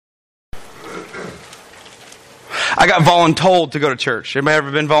I got voluntold to go to church. Anybody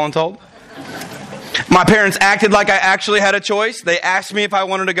ever been voluntold? My parents acted like I actually had a choice. They asked me if I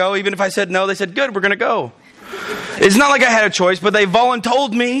wanted to go. Even if I said no, they said, good, we're going to go. It's not like I had a choice, but they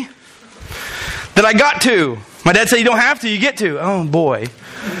voluntold me that I got to. My dad said, you don't have to, you get to. Oh, boy.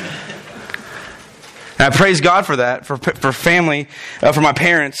 And I praise God for that, for family, for my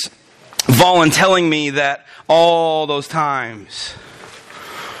parents voluntelling me that all those times.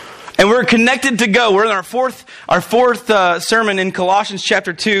 And we're connected to go. We're in our fourth sermon in Colossians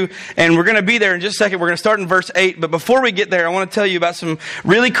chapter 2, and we're going to be there in just a second. We're going to start in verse 8. But before we get there, I want to tell you about some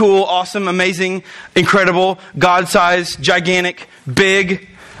really cool, awesome, amazing, incredible, God-sized, gigantic, big,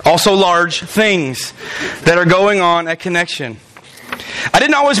 also large things that are going on at Connection. I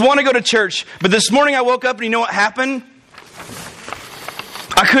didn't always want to go to church, but this morning I woke up and you know what happened?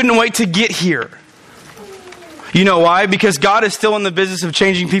 I couldn't wait to get here. You know why? Because God is still in the business of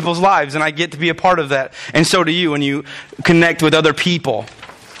changing people's lives, and I get to be a part of that. And so do you when you connect with other people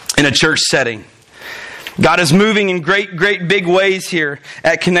in a church setting. God is moving in great, great big ways here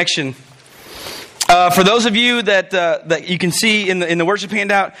at Connection. For those of you that you can see in the worship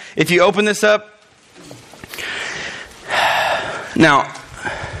handout, if you open this up. Now,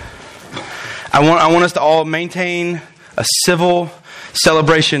 I want us to all maintain a civil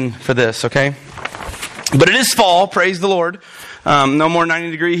celebration for this, okay? But it is fall, praise the Lord. No more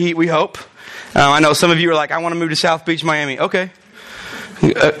 90-degree heat, we hope. I know some of you are like, I want to move to South Beach, Miami. Okay.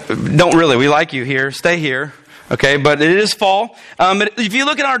 Don't really. We like you here. Stay here. Okay, but it is fall. But if you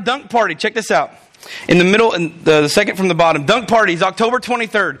look at our dunk party, check this out. In the middle, the second from the bottom, dunk party is October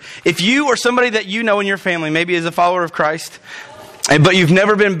 23rd. If you or somebody that you know in your family, maybe is a follower of Christ, but you've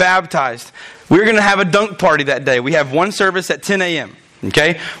never been baptized, we're going to have a dunk party that day. We have one service at 10 a.m.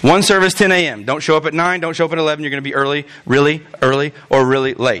 Okay? One service, 10 a.m. Don't show up at 9. Don't show up at 11. You're going to be early, really early, or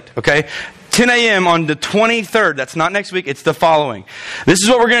really late. Okay? 10 a.m. on the 23rd. That's not next week. It's the following. This is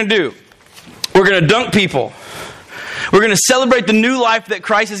what we're going to do. We're going to dunk people. We're going to celebrate the new life that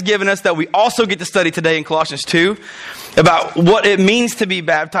Christ has given us that we also get to study today in Colossians 2 about what it means to be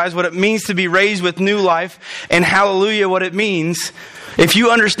baptized, what it means to be raised with new life, and hallelujah, what it means. If you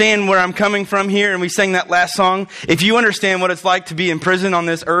understand where I'm coming from here, and we sang that last song, if you understand what it's like to be in prison on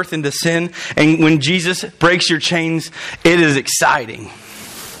this earth into sin, and when Jesus breaks your chains, it is exciting.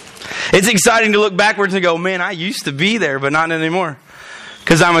 It's exciting to look backwards and go, man, I used to be there, but not anymore.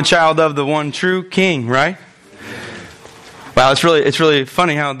 Because I'm a child of the one true King, right? Wow, it's really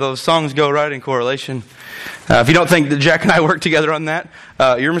funny how those songs go right in correlation. If you don't think that Jack and I work together on that,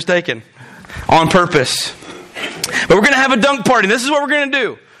 you're mistaken. On purpose. But we're going to have a dunk party. This is what we're going to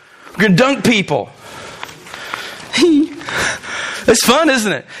do. We're going to dunk people. It's fun,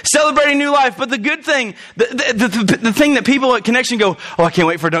 isn't it? Celebrating new life. But the good thing, the thing that people at Connection go, oh, I can't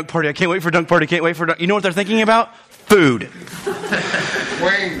wait for a dunk party. I can't wait for a dunk party. I can't wait for a dunk. You know what they're thinking about? Food.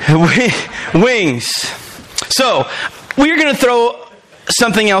 Wings. So, we're going to throw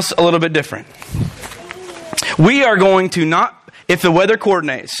something else a little bit different. We are going to not, if the weather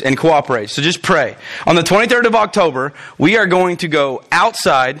coordinates and cooperates, so just pray. On the 23rd of October, we are going to go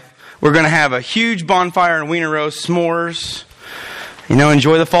outside. We're going to have a huge bonfire and wiener roast, s'mores.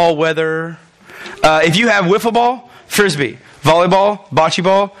 Enjoy the fall weather. If you have wiffle ball, frisbee, volleyball, bocce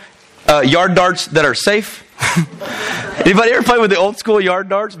ball, yard darts that are safe. Anybody ever play with the old school yard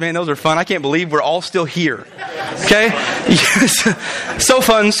darts? Man, those are fun. I can't believe we're all still here. Okay? So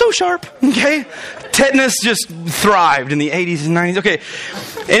fun, so sharp. Okay? Tetanus just thrived in the 80s and 90s. Okay.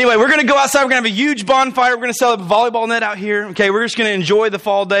 Anyway, we're going to go outside. We're going to have a huge bonfire. We're going to set up a volleyball net out here. Okay, we're just going to enjoy the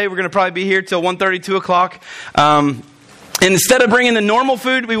fall day. We're going to probably be here till 1:30, 2 o'clock. And instead of bringing the normal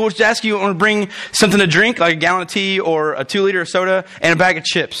food, we will just ask you to bring something to drink, like a gallon of tea or a 2-liter of soda and a bag of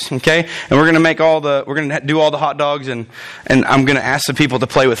chips, okay? And we're going to make we're going to do all the hot dogs, and I'm going to ask the people to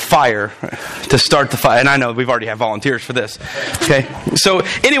play with fire to start the fire. And I know we've already have volunteers for this, okay? So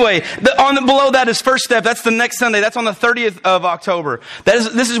anyway, below that is First Step. That's the next Sunday. That's on the 30th of October.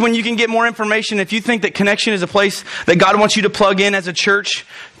 This is when you can get more information. If you think that Connection is a place that God wants you to plug in as a church,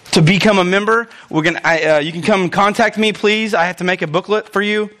 to become a member, you can come contact me, please. I have to make a booklet for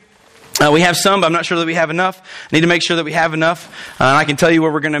you. We have some, but I'm not sure that we have enough. I need to make sure that we have enough. And I can tell you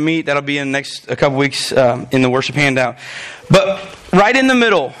where we're going to meet. That'll be in the next couple weeks in the worship handout. But right in the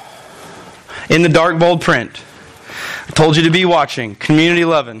middle, in the dark, bold print, I told you to be watching, Community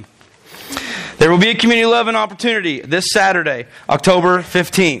Lovin'. There will be a Community Lovin' opportunity this Saturday, October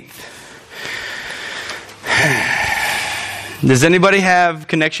 15th. Does anybody have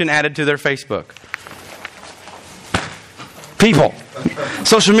Connection added to their Facebook? People.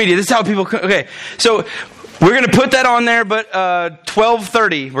 Social media. This is how people... Okay, so we're going to put that on there, but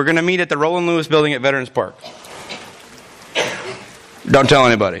 12:30, we're going to meet at the Roland Lewis building at Veterans Park. Don't tell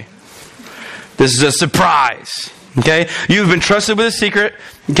anybody. This is a surprise. Okay? You've been trusted with a secret.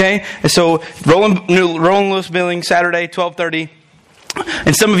 Okay? And so, Rolling Loose Billing, Saturday, 12:30.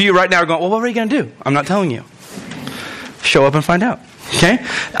 And some of you right now are going, well, what are you going to do? I'm not telling you. Show up and find out. Okay?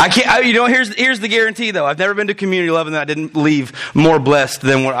 Here's the guarantee, though. I've never been to community loving that I didn't leave more blessed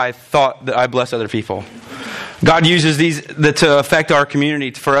than what I thought that I blessed other people. God uses these to affect our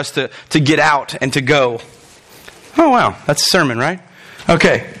community for us to get out and to go. Oh, wow. That's a sermon, right?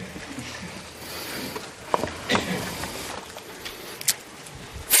 Okay.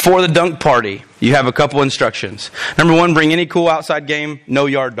 For the dunk party, you have a couple instructions. Number one, bring any cool outside game, no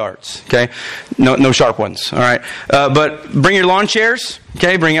yard darts. Okay, no sharp ones. All right, but bring your lawn chairs.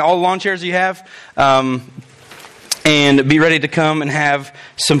 Okay, bring all the lawn chairs you have, and be ready to come and have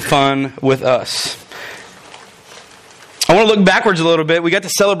some fun with us. I want to look backwards a little bit. We got to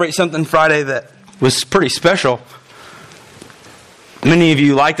celebrate something Friday that was pretty special. Many of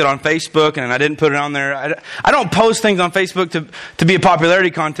you liked it on Facebook, and I didn't put it on there. I don't post things on Facebook to be a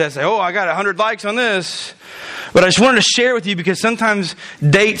popularity contest. Say, oh, I got 100 likes on this. But I just wanted to share with you because sometimes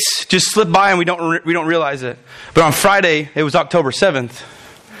dates just slip by and we don't realize it. But on Friday, it was October 7th,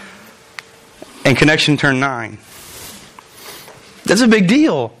 and Connection turned 9. That's a big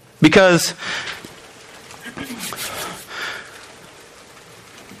deal because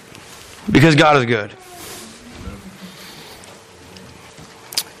God is good.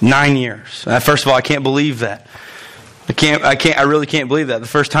 9 years. First of all, I can't believe that. I really can't believe that. The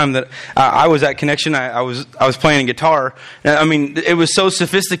first time that I was at Connection, I was playing guitar. I mean, it was so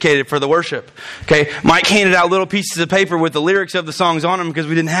sophisticated for the worship. Okay, Mike handed out little pieces of paper with the lyrics of the songs on them because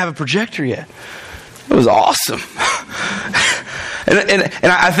we didn't have a projector yet. It was awesome.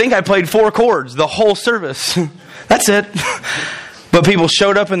 and I think I played 4 chords the whole service. That's it. But people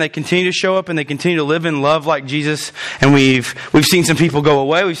showed up and they continue to show up and they continue to live in love like Jesus. And we've seen some people go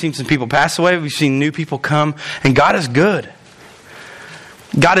away. We've seen some people pass away. We've seen new people come. And God is good.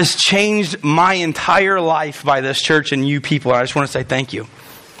 God has changed my entire life by this church and you people. I just want to say thank you.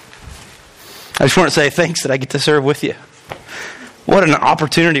 I just want to say thanks that I get to serve with you. What an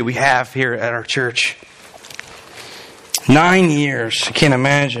opportunity we have here at our church. 9 years. I can't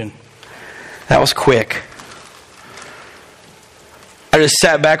imagine. That was quick. I just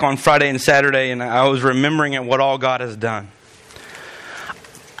sat back on Friday and Saturday and I was remembering at what all God has done.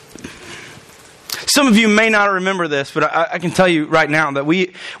 Some of you may not remember this, but I can tell you right now that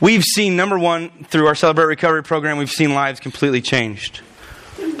we've seen, number one, through our Celebrate Recovery program, we've seen lives completely changed.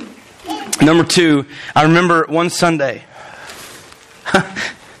 Number two, I remember one Sunday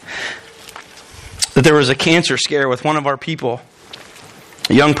that there was a cancer scare with one of our people,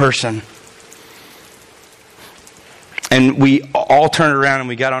 a young person. And we all turned around and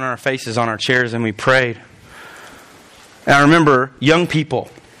we got on our faces on our chairs and we prayed. And I remember young people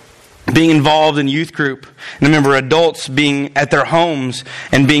being involved in youth group. And I remember adults being at their homes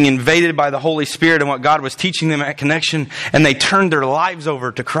and being invaded by the Holy Spirit and what God was teaching them at Connection. And they turned their lives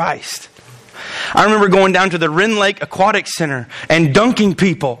over to Christ. I remember going down to the Wren Lake Aquatic Center and dunking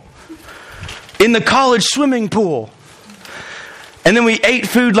people in the college swimming pool. And then we ate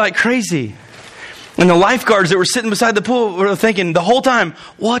food like crazy. And the lifeguards that were sitting beside the pool were thinking the whole time,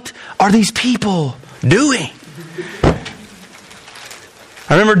 what are these people doing? I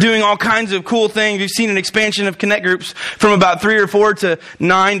remember doing all kinds of cool things. We've seen an expansion of Connect groups from about 3 or 4 to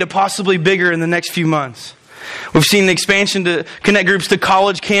 9 to possibly bigger in the next few months. We've seen an expansion to Connect groups to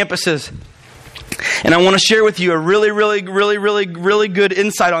college campuses. And I want to share with you a really good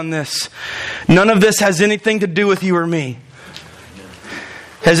insight on this. None of this has anything to do with you or me.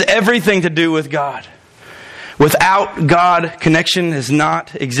 Has everything to do with God. Without God, Connection has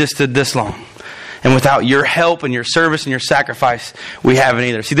not existed this long. And without your help and your service and your sacrifice, we haven't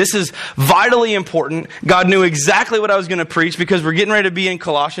either. See, this is vitally important. God knew exactly what I was going to preach because we're getting ready to be in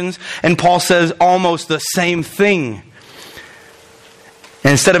Colossians, and Paul says almost the same thing.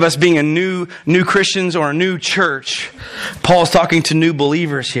 And instead of us being a new Christians or a new church, Paul's talking to new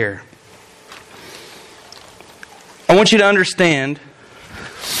believers here. I want you to understand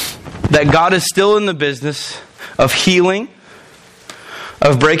that God is still in the business of healing,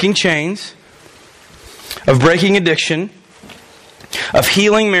 of breaking chains, of breaking addiction, of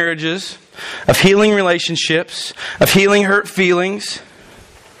healing marriages, of healing relationships, of healing hurt feelings.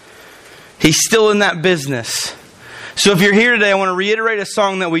 He's still in that business. So if you're here today, I want to reiterate a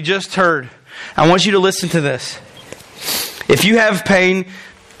song that we just heard. I want you to listen to this. If you have pain,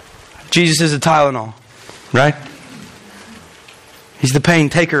 Jesus is a Tylenol, right? He's the pain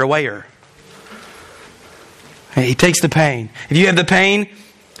taker awayer. He takes the pain. If you have the pain,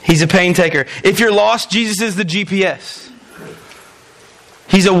 He's a pain taker. If you're lost, Jesus is the GPS.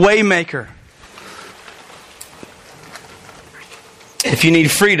 He's a way maker. If you need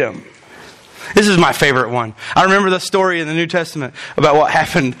freedom. This is my favorite one. I remember the story in the New Testament about what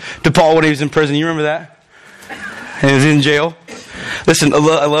happened to Paul when he was in prison. You remember that? He was in jail. Listen, I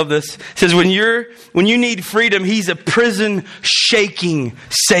love this. It says, when you need freedom, He's a prison-shaking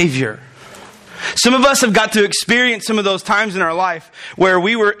Savior. Some of us have got to experience some of those times in our life where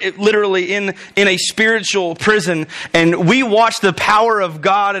we were literally in a spiritual prison, and we watched the power of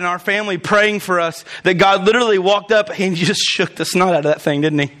God and our family praying for us, that God literally walked up and He just shook the snot out of that thing,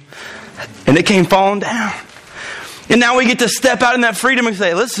 didn't He? And it came falling down. And now we get to step out in that freedom and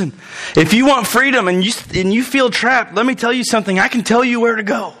say, listen, if you want freedom and you feel trapped, let me tell you something. I can tell you where to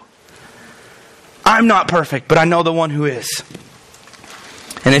go. I'm not perfect, but I know the one who is.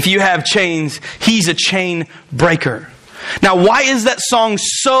 And if you have chains, He's a chain breaker. Now, why is that song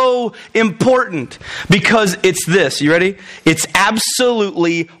so important? Because it's this. You ready? It's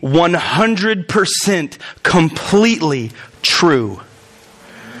absolutely 100% completely true.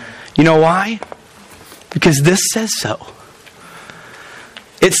 You know why? Because this says so.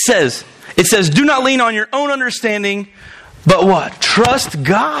 It says, do not lean on your own understanding, but what? Trust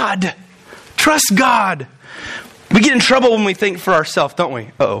God. Trust God. We get in trouble when we think for ourselves, don't we?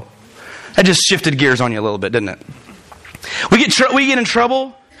 Uh-oh. That just shifted gears on you a little bit, didn't it? We get in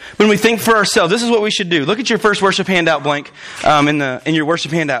trouble when we think for ourselves. This is what we should do. Look at your first worship handout blank in your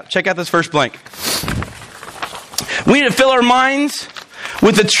worship handout. Check out this first blank. We need to fill our minds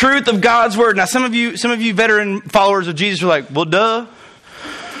with the truth of God's Word. Now, some of you veteran followers of Jesus are like, well, duh.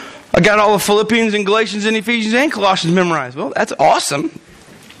 I got all of Philippians and Galatians and Ephesians and Colossians memorized. Well, that's awesome.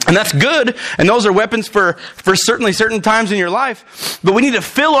 And that's good. And those are weapons for certainly certain times in your life. But we need to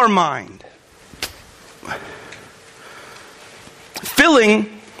fill our mind.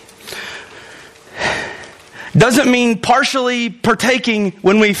 Filling doesn't mean partially partaking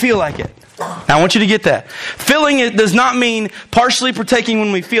when we feel like it. Now, I want you to get that. Filling it does not mean partially partaking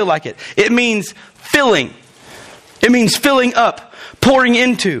when we feel like it. It means filling. It means filling up, pouring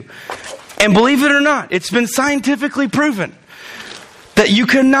into. And believe it or not, it's been scientifically proven that you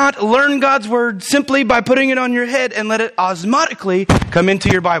cannot learn God's Word simply by putting it on your head and let it osmotically come into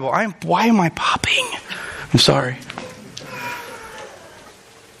your Bible. Why am I popping? I'm sorry.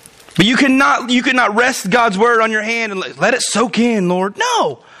 But you cannot rest God's Word on your hand and let it soak in, Lord.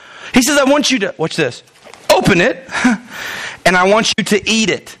 No. He says, I want you to, watch this, open it, and I want you to eat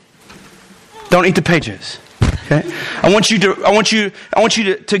it. Don't eat the pages. Okay? I want you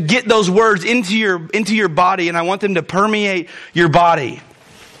to get those words into your body, and I want them to permeate your body.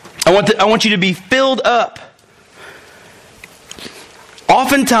 I want you to be filled up.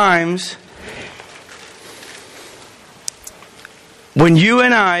 Oftentimes, when you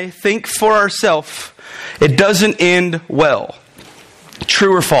and I think for ourselves, it doesn't end well.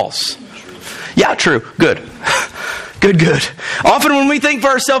 True or false? Yeah, true. Good. Good. Often when we think for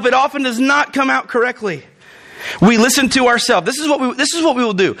ourselves, it often does not come out correctly. We listen to ourselves. This is what we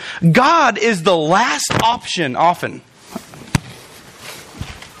will do. God is the last option often.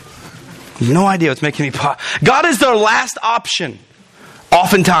 No idea what's making me pop. God is the last option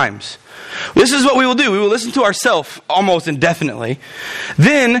oftentimes. This is what we will do. We will listen to ourselves almost indefinitely.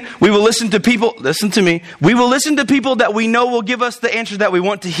 Then we will listen to people, listen to me, we will listen to people that we know will give us the answers that we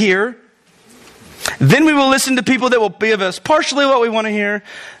want to hear. Then we will listen to people that will give us partially what we want to hear.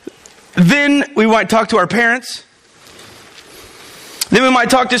 Then we might talk to our parents. Then we might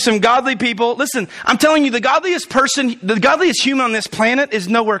talk to some godly people. Listen, I'm telling you, the godliest human on this planet is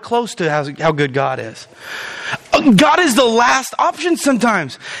nowhere close to how good God is. God is the last option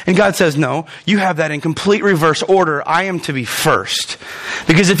sometimes. And God says, no, you have that in complete reverse order. I am to be first.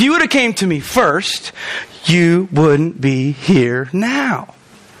 Because if you would have came to me first, you wouldn't be here now.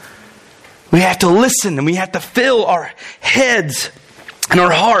 We have to listen, and we have to fill our heads and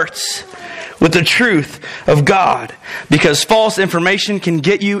our hearts with the truth of God, because false information can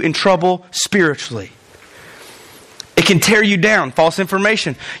get you in trouble spiritually. It can tear you down. False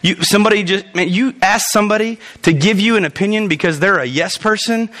information. You ask somebody to give you an opinion because they're a yes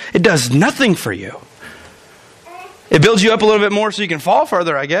person. It does nothing for you. It builds you up a little bit more so you can fall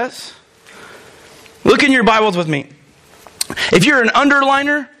further, I guess. Look in your Bibles with me. If you're an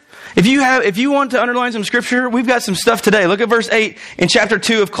underliner, if you want to underline some scripture, we've got some stuff today. Look at verse 8 in chapter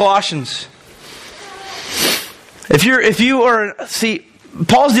 2 of Colossians.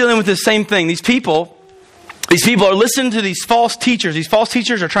 Paul's dealing with the same thing. These people, These people are listening to these false teachers. These false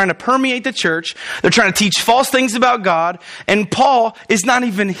teachers are trying to permeate the church. They're trying to teach false things about God. And Paul is not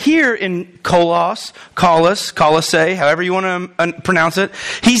even here in Colossae, however you want to pronounce it.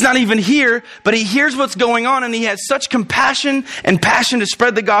 He's not even here, but he hears what's going on, and he has such compassion and passion to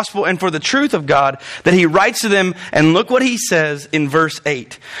spread the gospel and for the truth of God that he writes to them, and look what he says in verse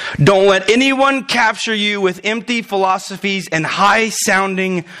 8. Don't let anyone capture you with empty philosophies and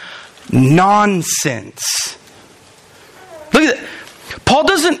high-sounding nonsense. Look at that. Paul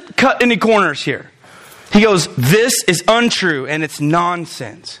doesn't cut any corners here. He goes, this is untrue and it's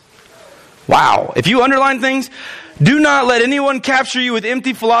nonsense. Wow. If you underline things, do not let anyone capture you with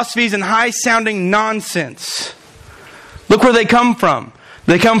empty philosophies and high-sounding nonsense. Look where they come from.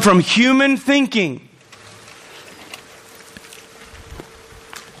 They come from human thinking.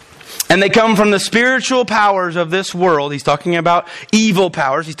 And they come from the spiritual powers of this world. He's talking about evil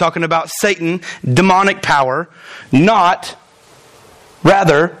powers. He's talking about Satan, demonic power,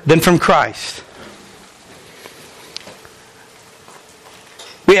 rather than from Christ.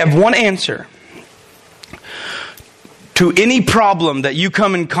 We have one answer to any problem that you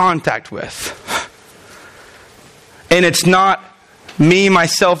come in contact with. And it's not me,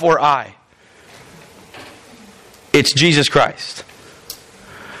 myself, or I. It's Jesus Christ.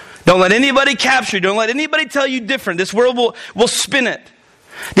 Don't let anybody capture you. Don't let anybody tell you different. This world will spin it.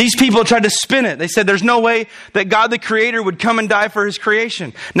 These people tried to spin it. They said there's no way that God the Creator would come and die for His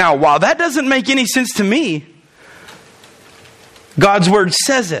creation. Now, while that doesn't make any sense to me, God's Word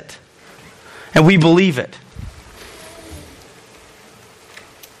says it. And we believe it.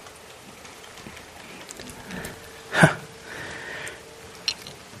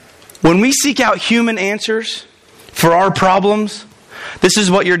 When we seek out human answers for our problems, this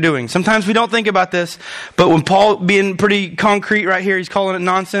is what you're doing. Sometimes we don't think about this, but when Paul being pretty concrete right here, he's calling it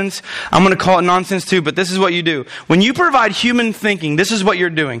nonsense. I'm going to call it nonsense too, but this is what you do. When you provide human thinking, this is what you're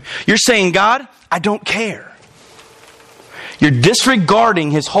doing. You're saying, God, I don't care. You're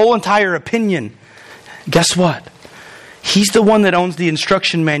disregarding His whole entire opinion. Guess what? He's the one that owns the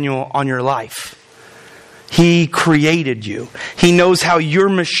instruction manual on your life. He created you. He knows how your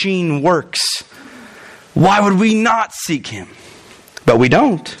machine works. Why would we not seek Him? But we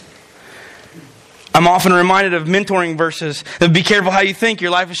don't. I'm often reminded of mentoring verses. Be careful how you think.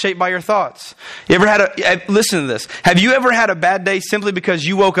 Your life is shaped by your thoughts. Listen to this. Have you ever had a bad day simply because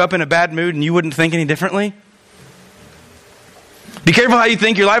you woke up in a bad mood and you wouldn't think any differently? Be careful how you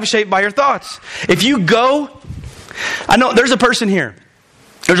think. Your life is shaped by your thoughts. If you go, I know there's a person here.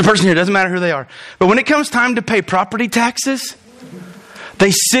 It doesn't matter who they are. But when it comes time to pay property taxes,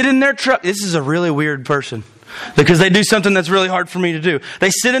 they sit in their truck. This is a really weird person because they do something that's really hard for me to do. They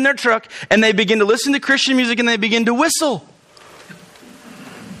sit in their truck and they begin to listen to Christian music and they begin to whistle.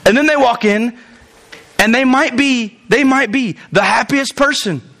 And then they walk in and they might be the happiest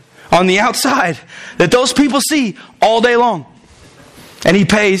person on the outside that those people see all day long. And he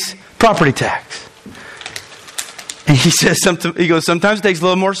pays property tax. And he says something. He goes, sometimes it takes a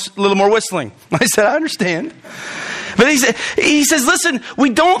little more whistling. I said, I understand. But he says, listen, we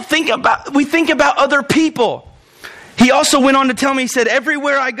think about other people. He also went on to tell me, he said,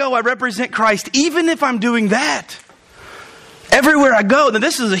 everywhere I go, I represent Christ, even if I'm doing that. Everywhere I go. Now,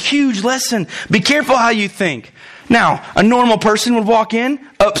 this is a huge lesson. Be careful how you think. Now, a normal person would walk in,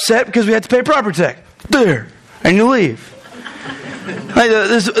 upset because we had to pay property tax. There. And you leave. Like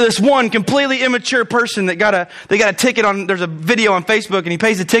this one completely immature person that got a ticket on, there's a video on Facebook and he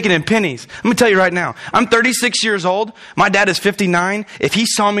pays the ticket in pennies. Let me tell you right now, I'm 36 years old. My dad is 59. If he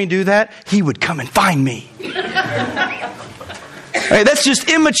saw me do that, he would come and find me. Hey, that's just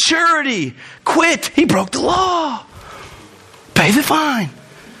immaturity. Quit. He broke the law. Pay the fine.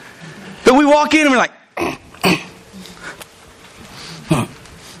 But we walk in and we're like,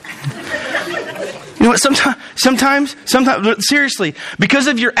 you know what, sometimes, seriously, because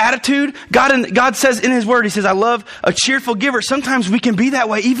of your attitude, God says in His Word, He says, I love a cheerful giver. Sometimes we can be that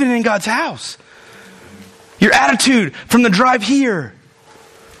way even in God's house. Your attitude from the drive here.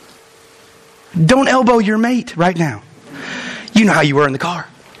 Don't elbow your mate right now. You know how you were in the car.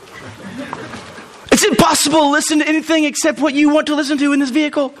 It's impossible to listen to anything except what you want to listen to in this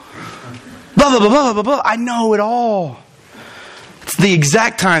vehicle. Blah, blah, blah, blah, blah, blah. I know it all. It's the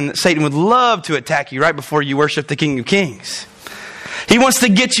exact time that Satan would love to attack you right before you worship the King of Kings. He wants to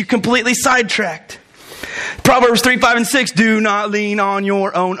get you completely sidetracked. Proverbs 3, 5, and 6, do not lean on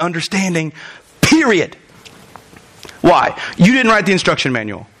your own understanding, period. Why? You didn't write the instruction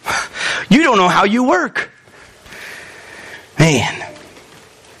manual. You don't know how you work. Man.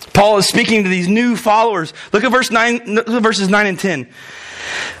 Paul is speaking to these new followers. Look at verses 9 and 10.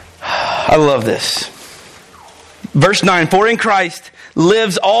 I love this. Verse 9, for in Christ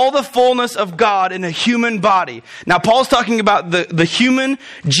lives all the fullness of God in a human body. Now, Paul's talking about the human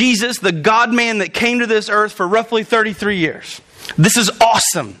Jesus, the God-man that came to this earth for roughly 33 years. This is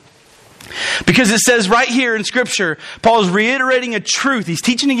awesome. Because it says right here in Scripture, Paul is reiterating a truth. He's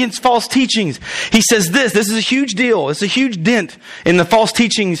teaching against false teachings. He says this is a huge deal. It's a huge dent in the false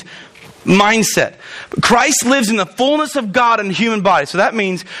teachings mindset. Christ lives in the fullness of God in a human body. So that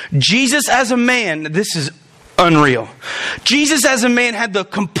means Jesus as a man, this is unreal. Jesus as a man had the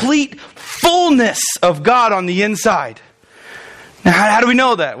complete fullness of God on the inside. Now, how do we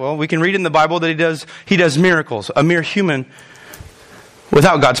know that? Well, we can read in the Bible that he does miracles. A mere human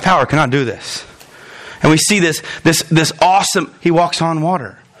without God's power cannot do this. And we see this awesome, he walks on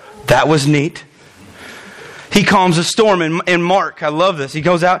water. That was neat. He calms a storm in Mark. I love this. He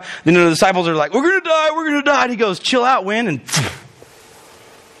goes out, and the disciples are like, we're going to die. And he goes, chill out, wind, and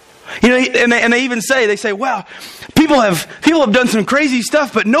and they even say, well, people have done some crazy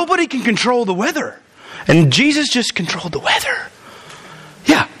stuff, but nobody can control the weather. And Jesus just controlled the weather.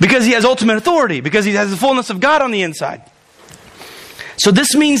 Yeah, because he has ultimate authority, because he has the fullness of God on the inside. So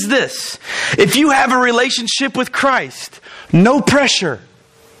this means this. If you have a relationship with Christ, no pressure.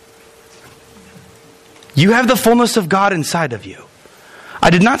 You have the fullness of God inside of you. I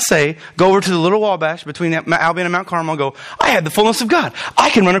did not say, go over to the Little Wabash between Albion and Mount Carmel and go, I have the fullness of God.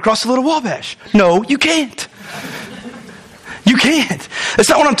 I can run across the Little Wabash. No, you can't. You can't. That's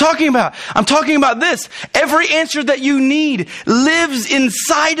not what I'm talking about. I'm talking about this. Every answer that you need lives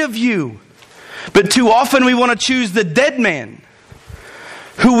inside of you. But too often we want to choose the dead man,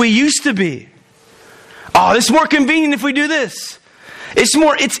 who we used to be. Oh, it's more convenient if we do this.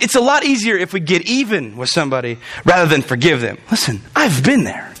 It's a lot easier if we get even with somebody rather than forgive them. Listen, I've been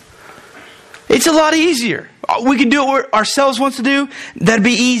there. It's a lot easier. We can do what ourselves wants to do. That'd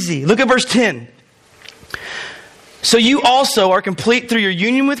be easy. Look at verse 10. So you also are complete through your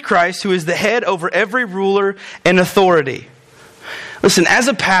union with Christ, who is the head over every ruler and authority. Listen, as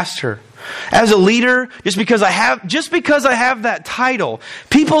a pastor, as a leader, just because I have that title,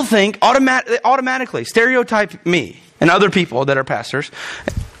 people think automatically stereotype me and other people that are pastors,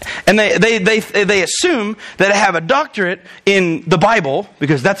 and they assume that I have a doctorate in the Bible,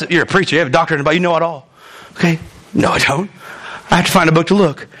 because you're a preacher, you have a doctorate in the Bible, you know it all. Okay? No, I don't. I have to find a book to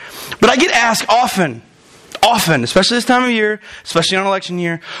look. But I get asked often, especially this time of year, especially on election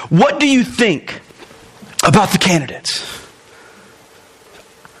year, what do you think about the candidates?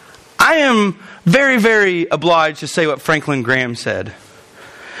 I am very, very obliged to say what Franklin Graham said.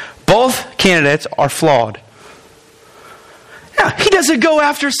 Both candidates are flawed. Yeah, he doesn't go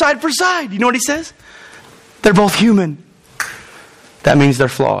after side for side. You know what he says? They're both human. That means they're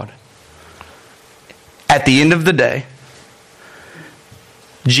flawed. At the end of the day,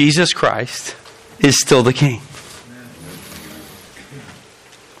 Jesus Christ is still the King.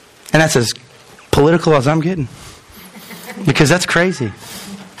 And that's as political as I'm getting. Because that's crazy.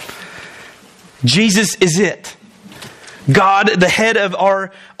 Jesus is it. God, the head of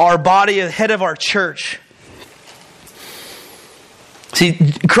our body, the head of our church. See,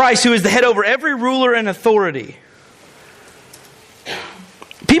 Christ, who is the head over every ruler and authority.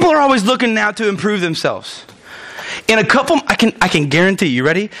 People are always looking now to improve themselves. In a couple, I can guarantee you,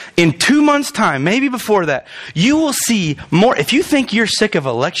 ready? In 2 months' time, maybe before that, you will see more. If you think you're sick of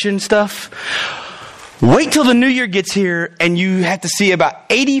election stuff, wait till the new year gets here and you have to see about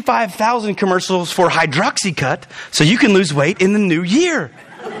 85,000 commercials for Hydroxycut so you can lose weight in the new year.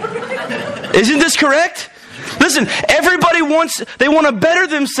 Isn't this correct? Listen, everybody want to better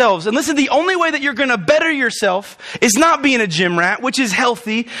themselves. And listen, the only way that you're going to better yourself is not being a gym rat, which is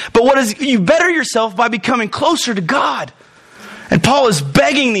healthy, but you better yourself by becoming closer to God. And Paul is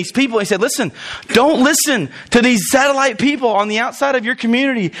begging these people. He said, listen, don't listen to these satellite people on the outside of your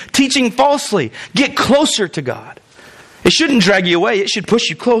community teaching falsely. Get closer to God. It shouldn't drag you away. It should push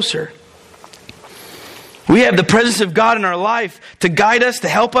you closer. We have the presence of God in our life to guide us, to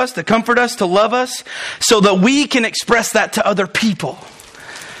help us, to comfort us, to love us, so that we can express that to other people.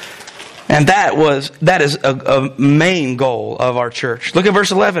 And that is a main goal of our church. Look at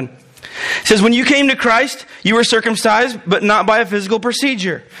verse 11. It says, when you came to Christ, you were circumcised, but not by a physical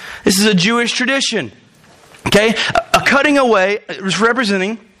procedure. This is a Jewish tradition. Okay? A cutting away, it was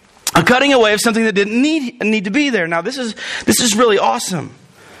representing a cutting away of something that didn't need to be there. Now, this is really awesome.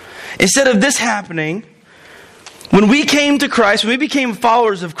 Instead of this happening, when we came to Christ, when we became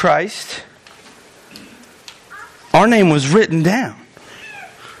followers of Christ, our name was written down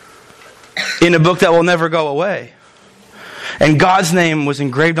in a book that will never go away. And God's name was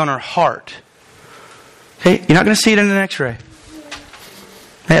engraved on our heart. Hey, you're not going to see it in an x-ray.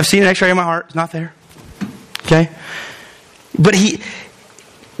 Hey, I've seen an x-ray in my heart. It's not there. Okay? But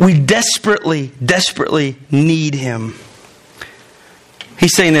we desperately, desperately need Him.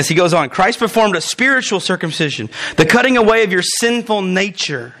 He's saying this. He goes on. Christ performed a spiritual circumcision, the cutting away of your sinful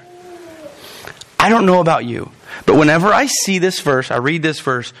nature. I don't know about you, but whenever I see this verse, I read this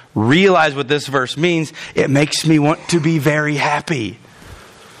verse, realize what this verse means, it makes me want to be very happy.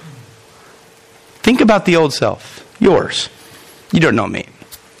 Think about the old self. Yours. You don't know me.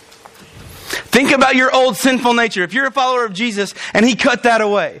 Think about your old sinful nature. If you're a follower of Jesus and He cut that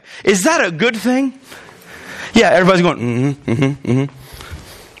away, is that a good thing? Yeah, everybody's going,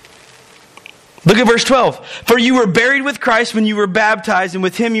 Look at verse 12. For you were buried with Christ when you were baptized, and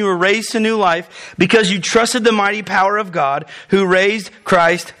with Him you were raised to new life, because you trusted the mighty power of God who raised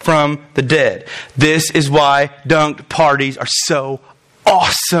Christ from the dead. This is why dunked parties are so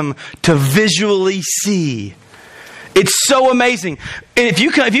awesome to visually see. It's so amazing. And if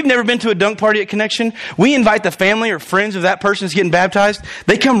you've never been to a dunk party at Connection, we invite the family or friends of that person who's getting baptized.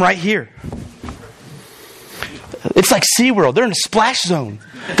 They come right here. It's like SeaWorld. They're in a splash zone.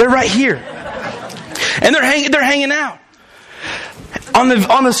 They're right here. And they're hanging out. On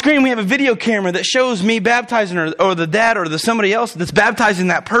the screen, we have a video camera that shows me baptizing or the dad or somebody else that's baptizing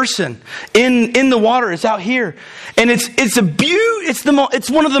that person in the water. It's out here, and it's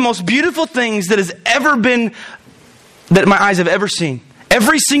one of the most beautiful things that has ever been, that my eyes have ever seen.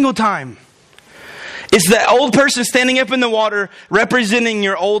 Every single time, it's that old person standing up in the water representing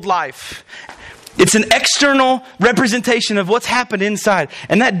your old life. It's an external representation of what's happened inside,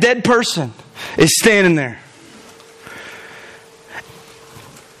 and that dead person is standing there.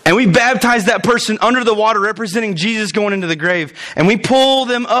 And we baptize that person under the water, representing Jesus going into the grave. And we pull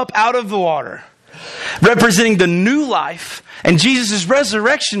them up out of the water, representing the new life and Jesus'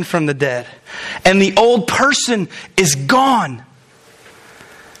 resurrection from the dead. And the old person is gone.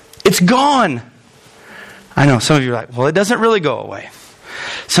 It's gone. I know some of you are like, well, it doesn't really go away.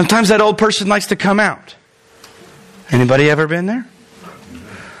 Sometimes that old person likes to come out. Anybody ever been there?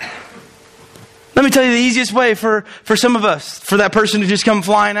 Let me tell you the easiest way for some of us, for that person to just come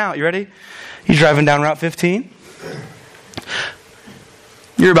flying out. You ready? You're driving down Route 15.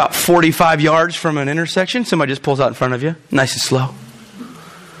 You're about 45 yards from an intersection. Somebody just pulls out in front of you, nice and slow.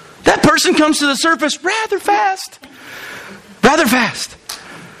 That person comes to the surface rather fast. Rather fast.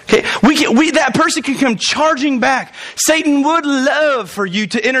 Okay, that person can come charging back. Satan would love for you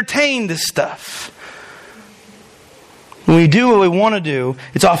to entertain this stuff. When we do what we want to do,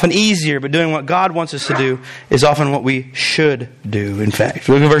 it's often easier, but doing what God wants us to do is often what we should do, in fact.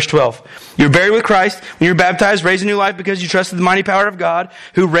 Look at verse 12. You were buried with Christ when you were baptized, raised a new life because you trusted the mighty power of God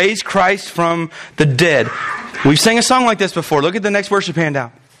who raised Christ from the dead. We've sang a song like this before. Look at the next worship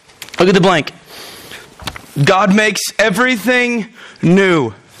handout. Look at the blank. God makes everything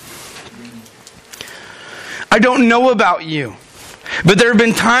new. I don't know about you, but there have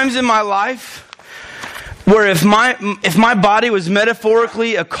been times in my life where if my body was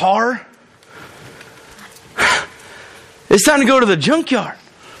metaphorically a car, it's time to go to the junkyard.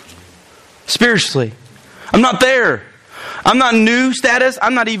 Spiritually. I'm not there. I'm not new status.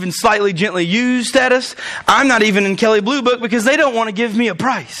 I'm not even slightly gently used status. I'm not even in Kelley Blue Book because they don't want to give me a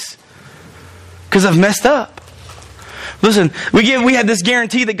price. Because I've messed up. Listen, we had this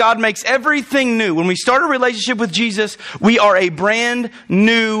guarantee that God makes everything new. When we start a relationship with Jesus, we are a brand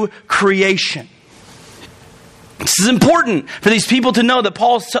new creation. This is important for these people to know that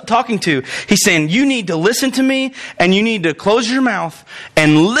Paul's talking to. He's saying, you need to listen to me and you need to close your mouth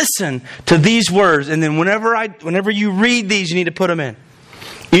and listen to these words. And then whenever you read these, you need to put them in.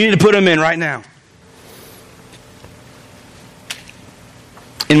 You need to put them in right now.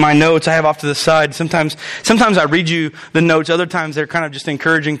 In my notes I have off to the side, sometimes I read you the notes. Other times they're kind of just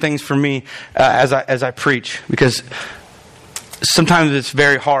encouraging things for me as I preach. Because sometimes it's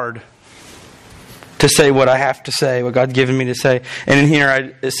very hard to say what I have to say, what God's given me to say. And in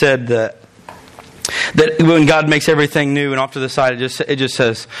here I said that when God makes everything new, and off to the side it just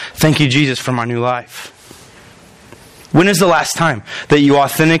says, thank you, Jesus, for my new life. When is the last time that you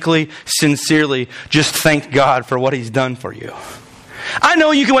authentically, sincerely just thanked God for what He's done for you? I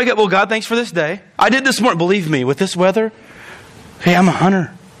know you can wake up, well, God, thanks for this day. I did this morning. Believe me, with this weather, hey, I'm a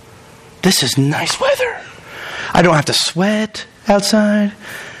hunter. This is nice weather. I don't have to sweat outside.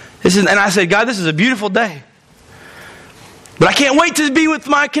 And I said, God, this is a beautiful day. But I can't wait to be with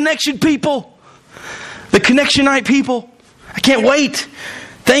my Connection people. The Connectionite people. I can't wait.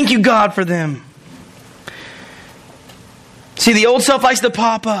 Thank you, God, for them. See, the old self likes to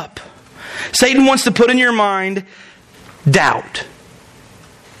pop up. Satan wants to put in your mind doubt.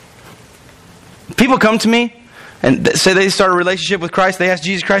 People come to me and say they start a relationship with Christ, they ask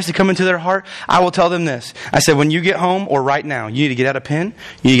Jesus Christ to come into their heart, I will tell them this. I said, when you get home or right now, you need to get out a pen,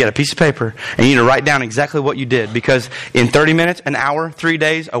 you need to get a piece of paper, and you need to write down exactly what you did. Because in 30 minutes, an hour, 3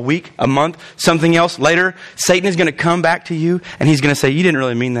 days, a week, a month, something else later, Satan is going to come back to you and he's going to say, you didn't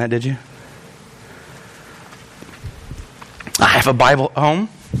really mean that, did you? I have a Bible at home.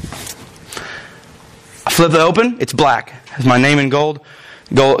 I flip it open. It's black. It has my name in gold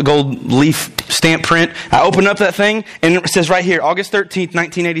leaf stamp print. I open up that thing and it says right here, August 13th,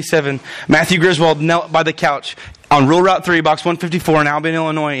 1987, Matthew Griswold knelt by the couch on Rural Route 3, Box 154 in Albion,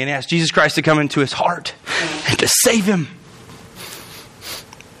 Illinois, and asked Jesus Christ to come into his heart and to save him.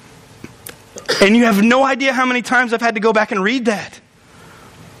 And you have no idea how many times I've had to go back and read that.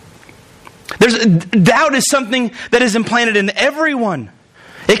 Doubt is something that is implanted in everyone.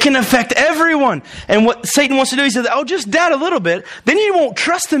 It can affect everyone. And what Satan wants to do, he says, oh, just doubt a little bit, then you won't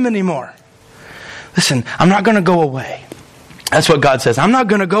trust him anymore. Listen, I'm not going to go away. That's what God says. I'm not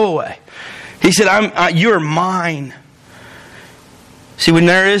going to go away. He said, you're mine. See, when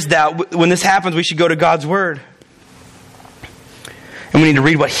there is doubt, when this happens, we should go to God's Word. And we need to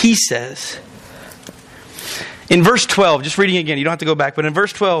read what He says. In verse 12, just reading again, you don't have to go back, but in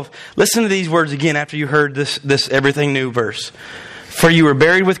verse 12, listen to these words again after you heard this everything new verse. For you were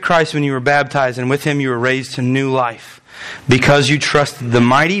buried with Christ when you were baptized, and with Him you were raised to new life, because you trusted the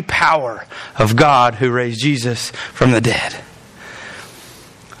mighty power of God who raised Jesus from the dead.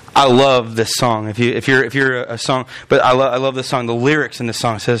 I love this song. If you're a song, but I love this song. The lyrics in this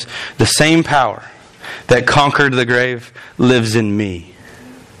song says, "The same power that conquered the grave lives in me."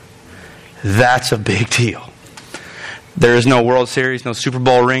 That's a big deal. There is no World Series, no Super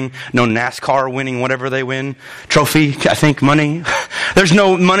Bowl ring, no NASCAR winning whatever they win. Trophy, I think, money. There's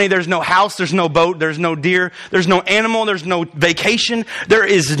no money, there's no house, there's no boat, there's no deer, there's no animal, there's no vacation. There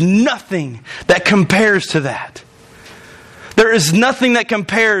is nothing that compares to that. There is nothing that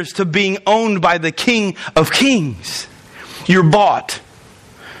compares to being owned by the King of Kings. You're bought.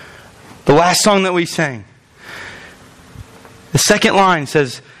 The last song that we sang, the second line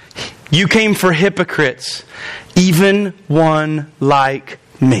says, "You came for hypocrites, even one like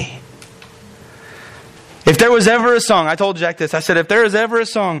me." If there was ever a song, I told Jack this, I said, if there is ever a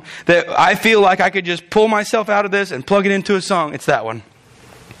song that I feel like I could just pull myself out of this and plug it into a song, it's that one.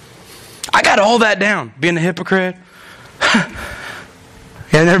 I got all that down. Being a hypocrite. I've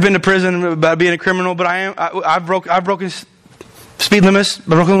never been to prison about being a criminal, but I've broken speed limits, I've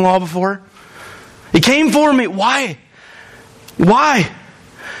broken the law before. He came for me. Why? Why?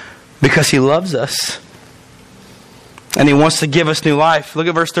 Because He loves us. And He wants to give us new life. Look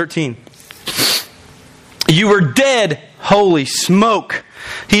at verse 13. You were dead. Holy smoke.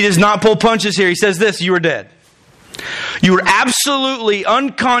 He does not pull punches here. He says this, you were dead. You were absolutely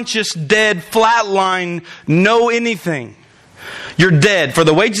unconscious, dead, flatline, no anything. You're dead. For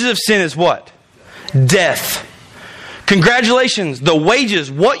the wages of sin is what? Death. Congratulations. The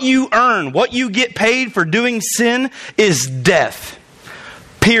wages, what you earn, what you get paid for doing sin is death.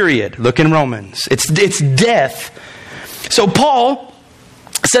 Period. Look in Romans. It's death. So Paul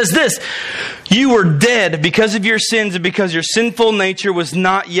says this, you were dead because of your sins and because your sinful nature was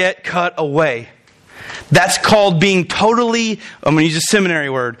not yet cut away. That's called being totally, I'm going to use a seminary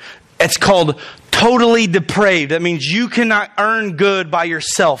word, it's called totally depraved. That means you cannot earn good by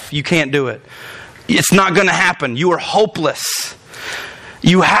yourself. You can't do it. It's not going to happen. You are hopeless.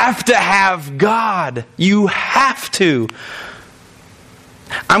 You have to have God. You have to.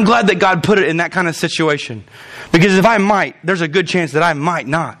 I'm glad that God put it in that kind of situation. Because if I might, there's a good chance that I might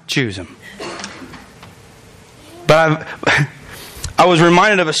not choose Him. But I was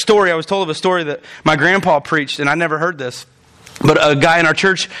reminded of a story. I was told of a story that my grandpa preached, and I never heard this. But a guy in our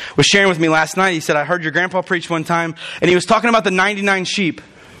church was sharing with me last night. He said, I heard your grandpa preach one time, and he was talking about the 99 sheep.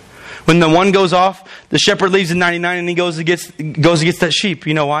 When the one goes off, the shepherd leaves the 99 and he goes and gets that sheep.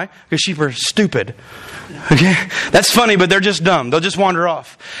 You know why? Because sheep are stupid. Okay? That's funny, but they're just dumb. They'll just wander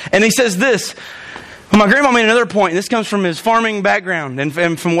off. And he says this. Well, my grandma made another point. This comes from his farming background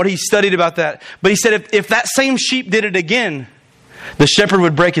and from what he studied about that. But he said if that same sheep did it again, the shepherd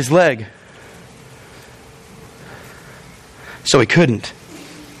would break his leg. So he couldn't.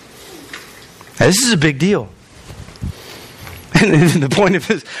 Now, this is a big deal. And the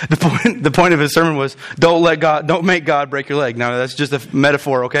point of his sermon was don't make God break your leg. Now that's just a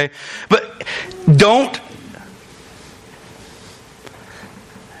metaphor, okay? But don't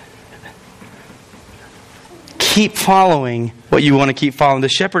keep following what you want to keep following. The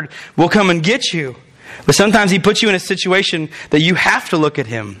shepherd will come and get you. But sometimes he puts you in a situation that you have to look at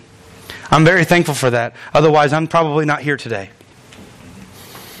him. I'm very thankful for that. Otherwise, I'm probably not here today.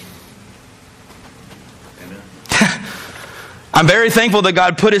 I'm very thankful that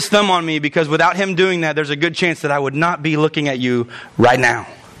God put his thumb on me, because without him doing that, there's a good chance that I would not be looking at you right now.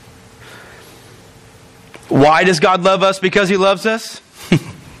 Why does God love us? Because he loves us?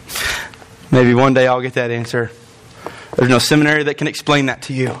 Maybe one day I'll get that answer. There's no seminary that can explain that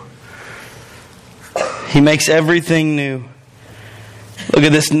to you. He makes everything new. Look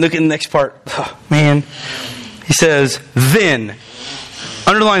at this. Look at the next part. Oh, man. He says, then.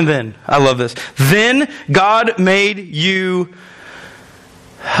 Underline then. I love this. Then God made you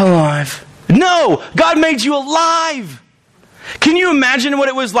alive. No! God made you alive! Can you imagine what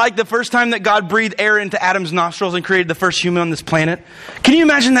it was like the first time that God breathed air into Adam's nostrils and created the first human on this planet? Can you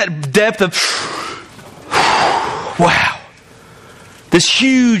imagine that depth of... wow. This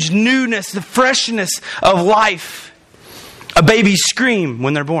huge newness, the freshness of life. A baby's scream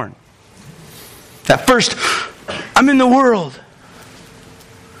when they're born. That first, I'm in the world.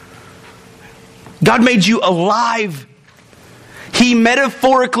 God made you alive. He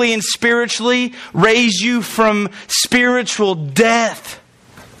metaphorically and spiritually raised you from spiritual death.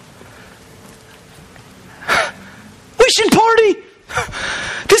 We should party.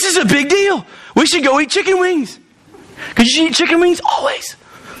 This is a big deal. We should go eat chicken wings. Because you should eat chicken wings always.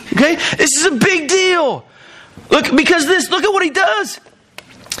 Okay? This is a big deal. Look at what he does.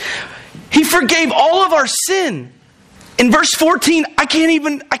 He forgave all of our sin. In verse 14, I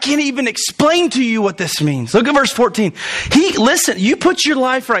can't even explain to you what this means. Look at verse 14. Listen, you put your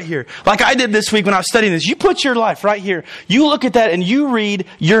life right here. Like I did this week when I was studying this. You put your life right here. You look at that and you read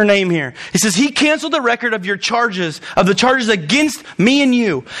your name here. It says, he canceled the record of the charges against me and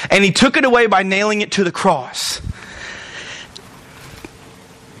you. And he took it away by nailing it to the cross.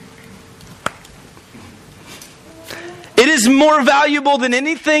 It is more valuable than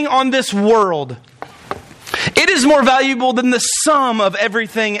anything on this world. It is more valuable than the sum of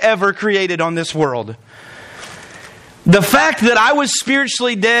everything ever created on this world. The fact that I was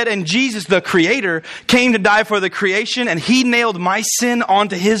spiritually dead and Jesus, the Creator, came to die for the creation, and he nailed my sin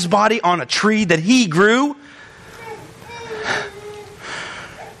onto his body on a tree that he grew.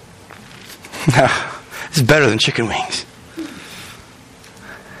 This is better than chicken wings.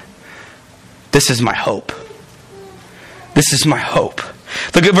 This is my hope. This is my hope.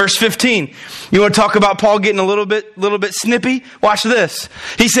 Look at verse 15. You want to talk about Paul getting a little bit snippy? Watch this.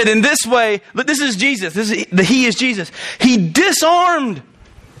 He said, in this way, look, this is Jesus. He is Jesus. He disarmed.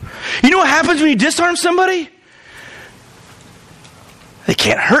 You know what happens when you disarm somebody? They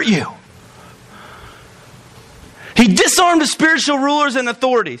can't hurt you. He disarmed the spiritual rulers and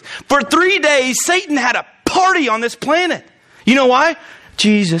authorities. For 3 days, Satan had a party on this planet. You know why?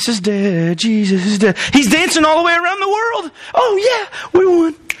 Jesus is dead. Jesus is dead. He's dancing all the way around the world. Oh yeah, we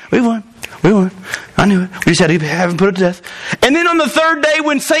won. I knew it. We just had to have him put to death. And then on the third day,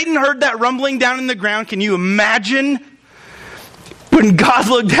 when Satan heard that rumbling down in the ground, can you imagine? When God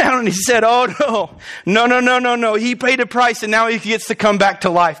looked down and he said, oh no. He paid a price and now he gets to come back to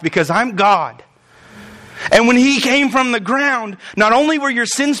life because I'm God. And when he came from the ground, not only were your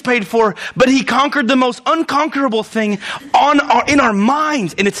sins paid for, but he conquered the most unconquerable thing in our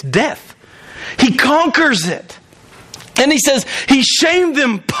minds, and it's death. He conquers it. And he says he shamed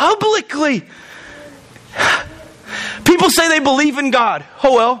them publicly. People say they believe in God.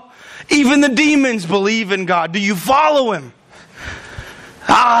 Oh well, even the demons believe in God. Do you follow him?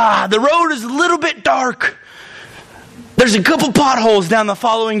 The road is a little bit dark. There's a couple potholes down the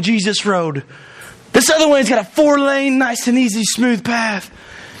following Jesus road. This other one's got a 4-lane, nice and easy, smooth path.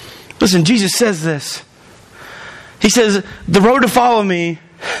 Listen, Jesus says this. He says, the road to follow me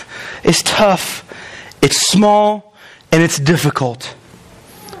is tough, it's small, and it's difficult.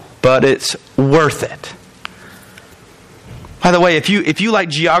 But it's worth it. By the way, if you like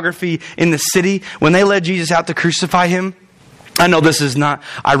geography in the city, when they led Jesus out to crucify him, I know this is not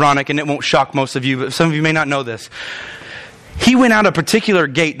ironic and it won't shock most of you, but some of you may not know this. He went out a particular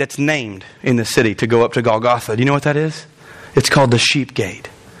gate that's named in the city to go up to Golgotha. Do you know what that is? It's called the Sheep Gate.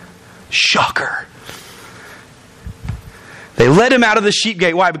 Shocker. They led him out of the sheep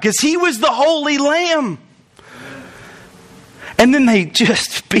gate. Why? Because he was the Holy Lamb. And then they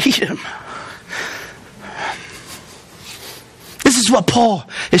just beat him. This is what Paul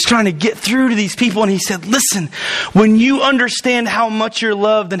is trying to get through to these people. And he said, listen, when you understand how much you're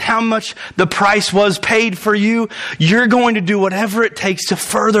loved and how much the price was paid for you, you're going to do whatever it takes to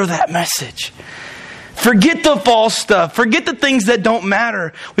further that message. Forget the false stuff. Forget the things that don't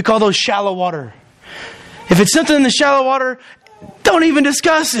matter. We call those shallow water. If it's something in the shallow water, don't even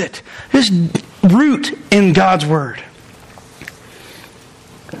discuss it. Just root in God's word.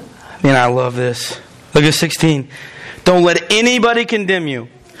 Man, I love this. Look at 16. Don't let anybody condemn you.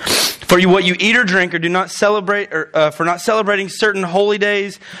 For what you eat or drink, or do not celebrate, or for not celebrating certain holy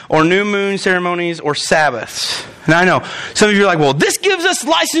days, or new moon ceremonies, or Sabbaths. And I know some of you are like, well, this gives us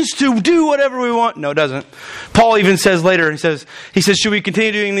license to do whatever we want. No, it doesn't. Paul even says later, he says, should we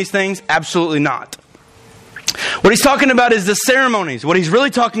continue doing these things? Absolutely not. What he's talking about is the ceremonies. What he's really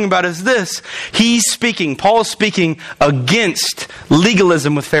talking about is this. Paul is speaking against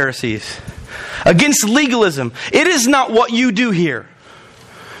legalism with Pharisees. Against legalism. It is not what you do here.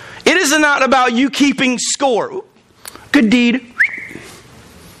 It is not about you keeping score. Good deed.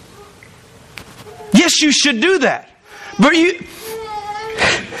 Yes, you should do that. But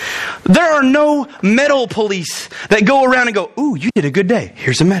there are no medal police that go around and go, ooh, you did a good day.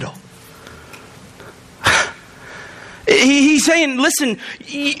 Here's a medal. He's saying, listen,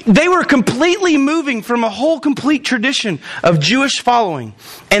 they were completely moving from a whole complete tradition of Jewish following.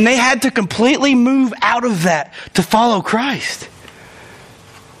 And they had to completely move out of that to follow Christ.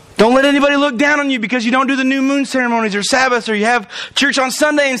 Don't let anybody look down on you because you don't do the new moon ceremonies or Sabbaths, or you have church on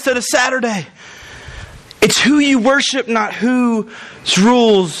Sunday instead of Saturday. It's who you worship, not whose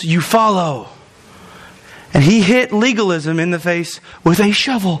rules you follow. And he hit legalism in the face with a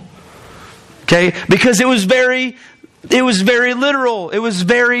shovel. Okay? Because it was very literal. It was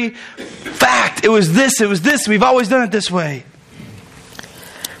very fact. It was this. We've always done it this way.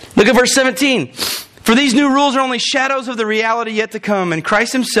 Look at verse 17. For these new rules are only shadows of the reality yet to come, and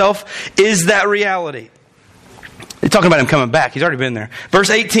Christ himself is that reality. They're talking about him coming back. He's already been there. Verse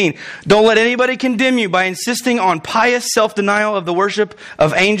 18. Don't let anybody condemn you by insisting on pious self-denial of the worship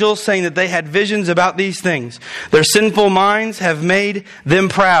of angels, saying that they had visions about these things. Their sinful minds have made them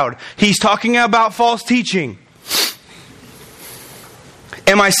proud. He's talking about false teaching.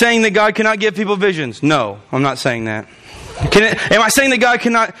 Am I saying that God cannot give people visions? No, I'm not saying that. Am I saying that God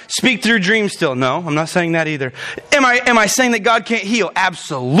cannot speak through dreams still? No, I'm not saying that either. Am I saying that God can't heal?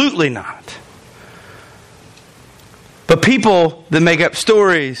 Absolutely not. But people that make up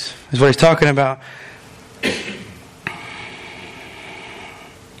stories is what he's talking about. Look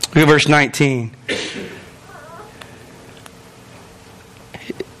at verse 19.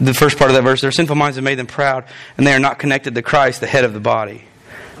 The first part of that verse, their sinful minds have made them proud, and they are not connected to Christ, the head of the body.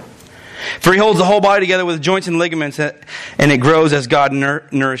 For he holds the whole body together with joints and ligaments, and it grows as God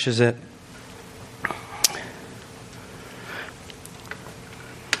nourishes it.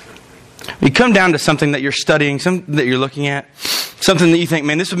 You come down to something that you're studying, something that you're looking at, something that you think,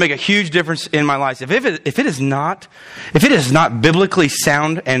 man, this would make a huge difference in my life. If it is not biblically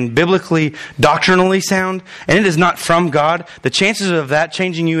sound and biblically doctrinally sound, and it is not from God, the chances of that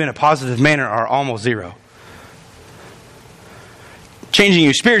changing you in a positive manner are almost zero. Changing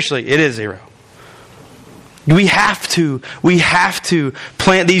you spiritually, it is zero. We have to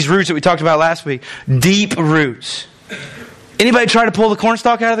plant these roots that we talked about last week. Deep roots. Anybody try to pull the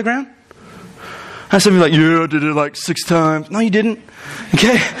cornstalk out of the ground? Some of you are like, yeah, I did it like 6 times. No, you didn't.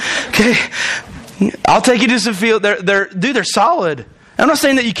 Okay. I'll take you to some field. They're solid. I'm not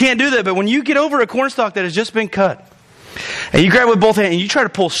saying that you can't do that, but when you get over a cornstalk that has just been cut, and you grab it with both hands and you try to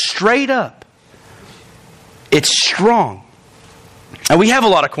pull straight up, it's strong. And we have a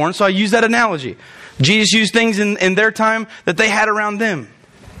lot of corn, so I use that analogy. Jesus used things in their time that they had around them.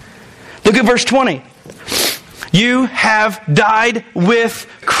 Look at verse 20. You have died with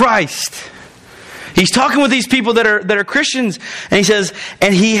Christ. He's talking with these people that are Christians, and he says,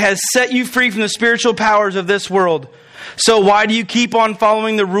 and he has set you free from the spiritual powers of this world. So why do you keep on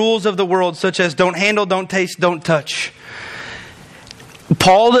following the rules of the world, such as don't handle, don't taste, don't touch?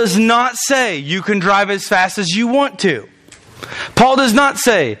 Paul does not say you can drive as fast as you want to. Paul does not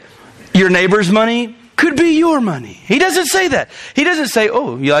say your neighbor's money could be your money. He doesn't say that. He doesn't say,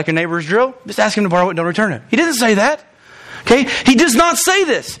 oh, you like your neighbor's drill? Just ask him to borrow it and don't return it. He doesn't say that. Okay? He does not say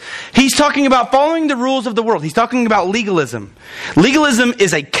this. He's talking about following the rules of the world. He's talking about legalism. Legalism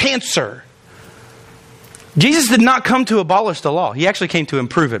is a cancer. Jesus did not come to abolish the law. He actually came to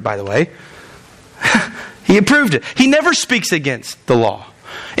improve it, by the way. He improved it. He never speaks against the law.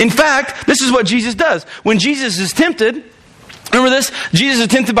 In fact, this is what Jesus does. When Jesus is tempted, remember this? Jesus is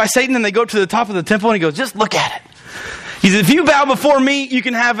tempted by Satan and they go to the top of the temple and he goes, just look at it. He says, if you bow before me, you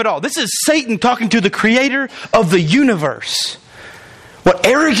can have it all. This is Satan talking to the creator of the universe. What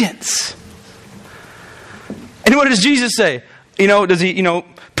arrogance. And what does Jesus say? Does he,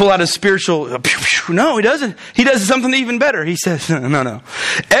 pull out his spiritual... No, he doesn't. He does something even better. He says, no.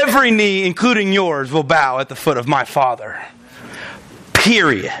 Every knee, including yours, will bow at the foot of my Father.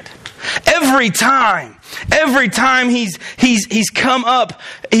 Period. Every time he's come up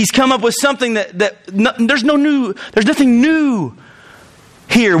with something that there's nothing new.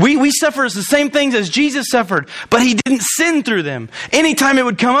 here. We suffer the same things as Jesus suffered, but he didn't sin through them. Anytime it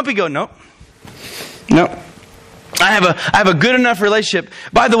would come up, he'd go, nope. I have a good enough relationship.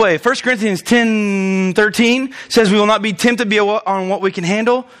 By the way, 1 Corinthians 10:13 says we will not be tempted on what we can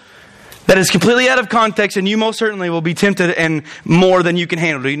handle. That is completely out of context, and you most certainly will be tempted and more than you can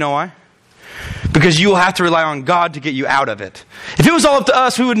handle. Do you know why? Because you will have to rely on God to get you out of it. If it was all up to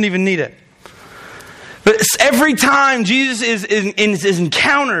us, we wouldn't even need it. But every time Jesus is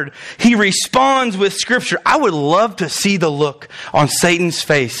encountered, he responds with Scripture. I would love to see the look on Satan's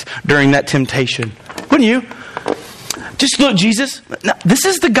face during that temptation. Wouldn't you? Just look, Jesus. Now, this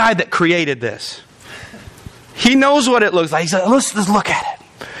is the guy that created this. He knows what it looks like. He said, let's look at it.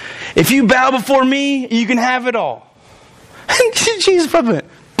 If you bow before me, you can have it all. Jesus probably went,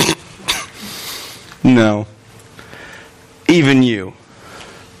 no. Even you.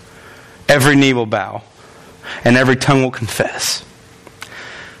 Every knee will bow. And every tongue will confess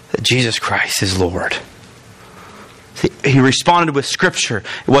that Jesus Christ is Lord. He responded with Scripture.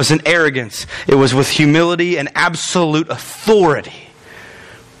 It wasn't arrogance. It was with humility and absolute authority.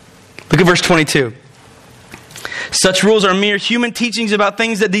 Look at verse 22. Such rules are mere human teachings about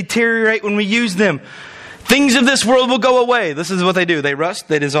things that deteriorate when we use them. Things of this world will go away. This is what they do. They rust,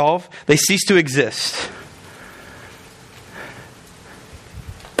 they dissolve, they cease to exist.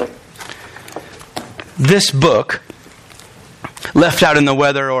 This book, left out in the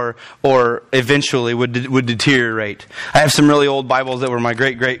weather or eventually would deteriorate. I have some really old Bibles that were my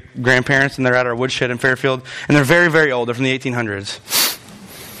great-great-grandparents, and they're at our woodshed in Fairfield, and they're very, very old. They're from the 1800s.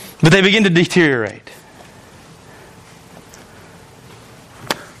 But they begin to deteriorate.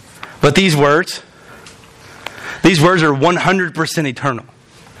 But these words are 100% eternal.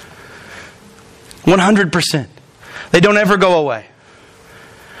 100%. They don't ever go away.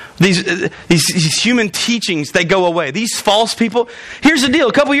 These human teachings, they go away. These false people. Here's the deal.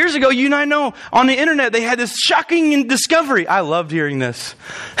 A couple years ago, you and I know, on the internet, they had this shocking discovery. I loved hearing this.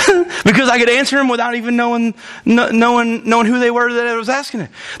 Because I could answer them without even knowing who they were that I was asking it.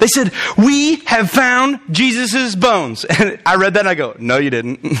 They said, we have found Jesus' bones. And I read that and I go, no, you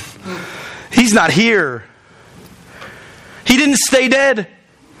didn't. He's not here. He didn't stay dead.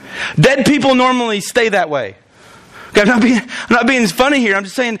 Dead people normally stay that way. Okay, I'm not being funny here. I'm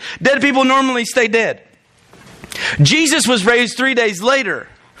just saying dead people normally stay dead. Jesus was raised 3 days later.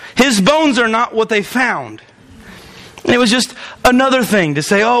 His bones are not what they found. And it was just another thing to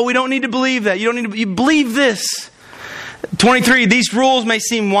say, oh, we don't need to believe that. You believe this. 23, these rules may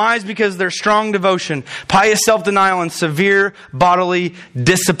seem wise because they're strong devotion, pious self-denial, and severe bodily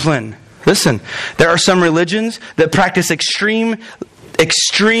discipline. Listen, there are some religions that practice extreme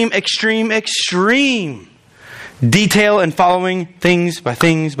detail and following things by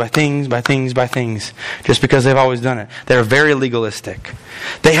things, just because they've always done it. They're very legalistic.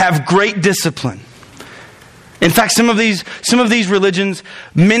 They have great discipline. In fact, some of these religions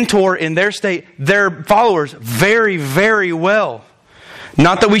mentor in their state their followers very, very well.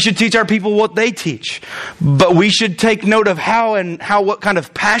 Not that we should teach our people what they teach, but we should take note of what kind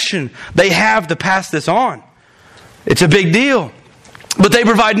of passion they have to pass this on. It's a big deal. But they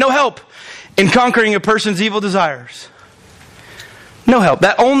provide no help in conquering a person's evil desires. No help.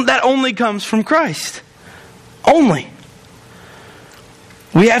 That only comes from Christ. Only.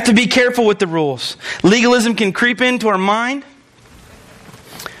 We have to be careful with the rules. Legalism can creep into our mind.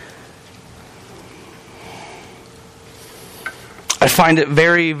 I find it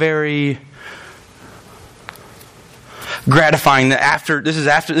very, very gratifying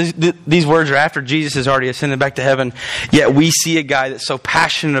that these words are after Jesus has already ascended back to heaven, yet we see a guy that's so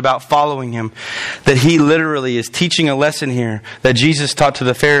passionate about following him that he literally is teaching a lesson here that Jesus taught to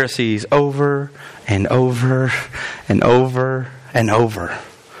the Pharisees over and over and over and over.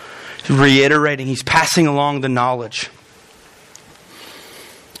 He's reiterating, he's passing along the knowledge.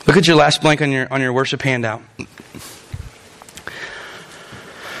 Look at your last blank on your worship handout.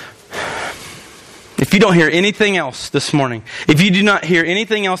 If you don't hear anything else this morning, if you do not hear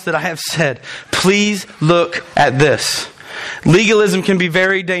anything else that I have said, please look at this. Legalism can be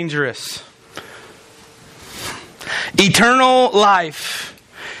very dangerous. Eternal life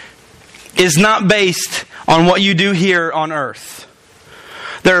is not based on what you do here on earth.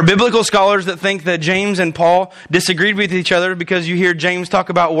 There are biblical scholars that think that James and Paul disagreed with each other because you hear James talk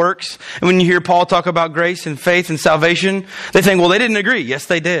about works, and when you hear Paul talk about grace and faith and salvation, they think, well, they didn't agree. Yes,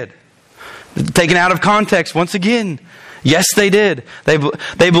 they did. Taken out of context once again. Yes, they did.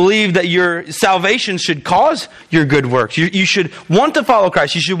 They believe that your salvation should cause your good works. You should want to follow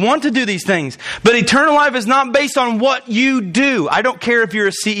Christ. You should want to do these things. But eternal life is not based on what you do. I don't care if you're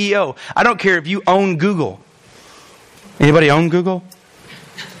a CEO. I don't care if you own Google. Anybody own Google?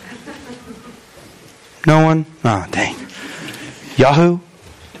 No one? Oh, dang. Yahoo?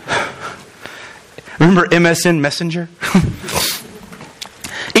 Remember MSN Messenger?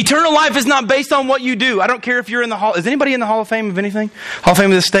 Eternal life is not based on what you do. I don't care if you're in the Hall. Is anybody in the Hall of Fame of anything? Hall of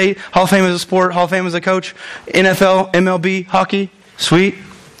Fame of the state? Hall of Fame as a sport? Hall of Fame as a coach? NFL, MLB, hockey? Sweet.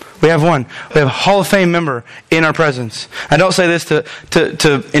 We have one. We have a Hall of Fame member in our presence. I don't say this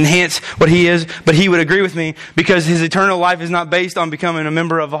to enhance what he is, but he would agree with me because his eternal life is not based on becoming a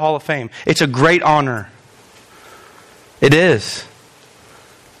member of a Hall of Fame. It's a great honor. It is.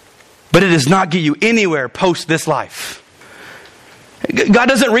 But it does not get you anywhere post this life. God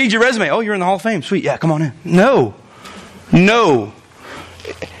doesn't read your resume. Oh, you're in the Hall of Fame. Sweet. Yeah, come on in. No.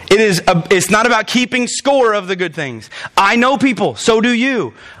 It's not about keeping score of the good things. I know people. So do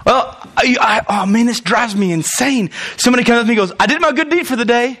you. Well, oh man, this drives me insane. Somebody comes up to me and goes, I did my good deed for the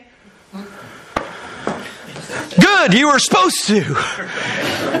day. Good. You were supposed to.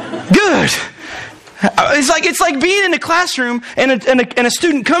 Good. It's like being in a classroom and a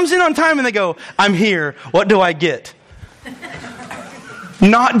student comes in on time and they go, I'm here. What do I get?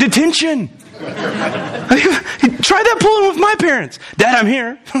 Not detention. Try that pulling with my parents. Dad, I'm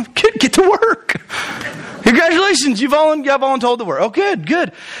here. Get to work. Congratulations, you've all told to work. Oh, good.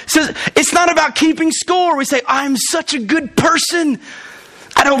 It says it's not about keeping score. We say, I'm such a good person.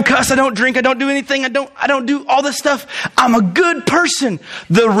 I don't cuss, I don't drink, I don't do anything, I don't do all this stuff. I'm a good person.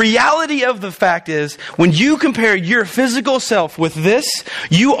 The reality of the fact is, when you compare your physical self with this,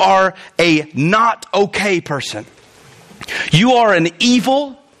 you are a not okay person. You are an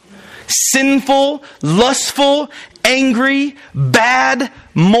evil, sinful, lustful, angry, bad,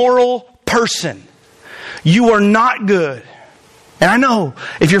 moral person. You are not good. And I know,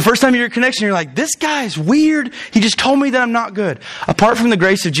 if your first time you're in connection, you're like, this guy's weird. He just told me that I'm not good. Apart from the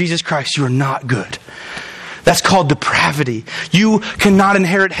grace of Jesus Christ, you are not good. That's called depravity. You cannot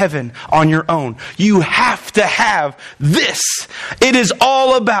inherit heaven on your own. You have to have this. It is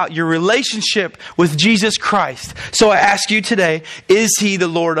all about your relationship with Jesus Christ. So I ask you today, is He the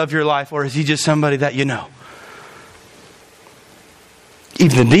Lord of your life, or is He just somebody that you know?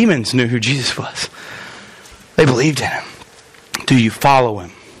 Even the demons knew who Jesus was. They believed in Him. Do you follow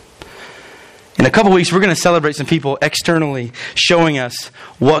Him? In a couple weeks, we're going to celebrate some people externally showing us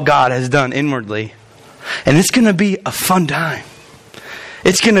what God has done inwardly. And it's going to be a fun time.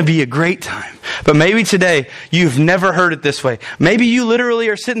 It's going to be a great time. But maybe today, you've never heard it this way. Maybe you literally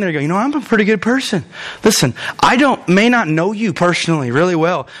are sitting there going, I'm a pretty good person. Listen, may not know you personally really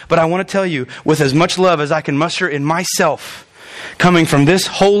well, but I want to tell you, with as much love as I can muster in myself, coming from this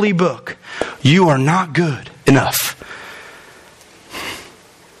holy book, you are not good enough.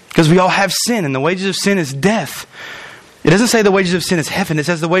 Because we all have sin, and the wages of sin is death. It doesn't say the wages of sin is heaven. It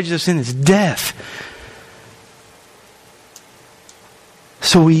says the wages of sin is death.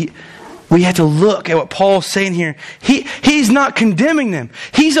 So we have to look at what Paul's saying here. He's not condemning them.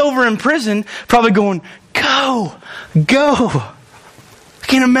 He's over in prison, probably going, go. I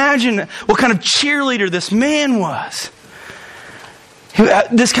can't imagine what kind of cheerleader this man was.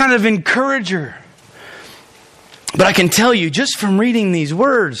 This kind of encourager. But I can tell you, just from reading these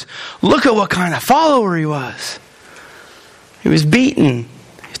words, look at what kind of follower he was. He was beaten.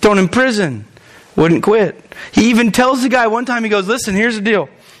 He was thrown in prison. Wouldn't quit. He even tells the guy one time, he goes, listen, here's the deal.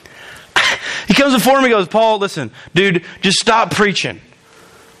 He comes before him, he goes, Paul, listen, dude, just stop preaching.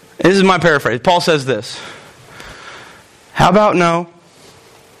 This is my paraphrase. Paul says this. How about no?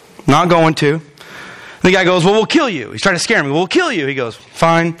 Not going to. The guy goes, well, we'll kill you. He's trying to scare me. We'll kill you. He goes,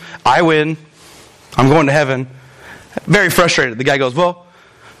 fine, I win. I'm going to heaven. Very frustrated. The guy goes, well,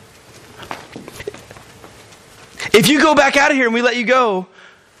 if you go back out of here and we let you go,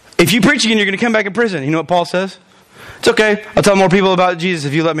 if you preach again, you're going to come back in prison. You know what Paul says? It's okay. I'll tell more people about Jesus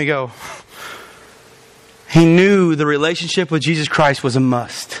if you let me go. He knew the relationship with Jesus Christ was a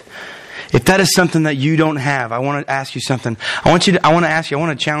must. If that is something that you don't have, I want to ask you something. I want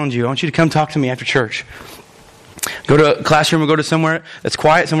to challenge you. I want you to come talk to me after church. Go to a classroom or go to somewhere that's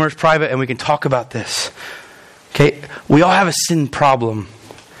quiet, somewhere that's private, and we can talk about this. Okay? We all have a sin problem,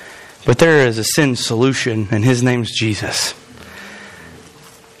 but there is a sin solution, and His name's Jesus.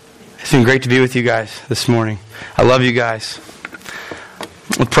 It's been great to be with you guys this morning. I love you guys.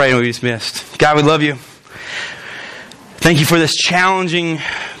 We'll pray and we'll be dismissed. God, we love you. Thank you for this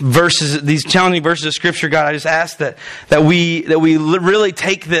these challenging verses of Scripture, God. I just ask that we really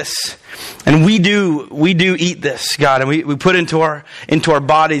take this and we do eat this, God, and we put into our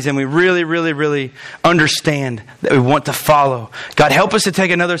bodies, and we really, really, really understand that we want to follow. God, help us to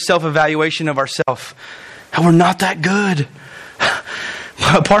take another self-evaluation of ourselves. We're not that good.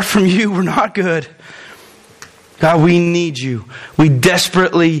 Apart from you, we're not good. God, we need you. We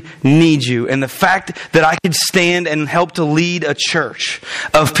desperately need you. And the fact that I could stand and help to lead a church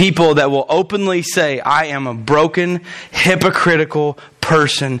of people that will openly say, I am a broken, hypocritical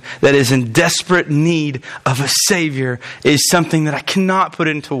person that is in desperate need of a Savior, is something that I cannot put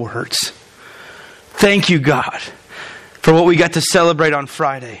into words. Thank you, God, for what we got to celebrate on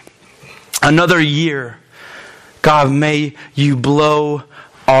Friday. Another year. God, may you blow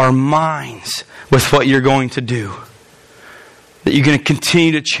our minds with what you're going to do. That you're going to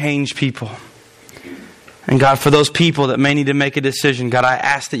continue to change people. And God, for those people that may need to make a decision, God, I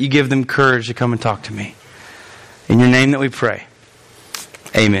ask that you give them courage to come and talk to me. In your name that we pray.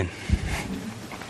 Amen.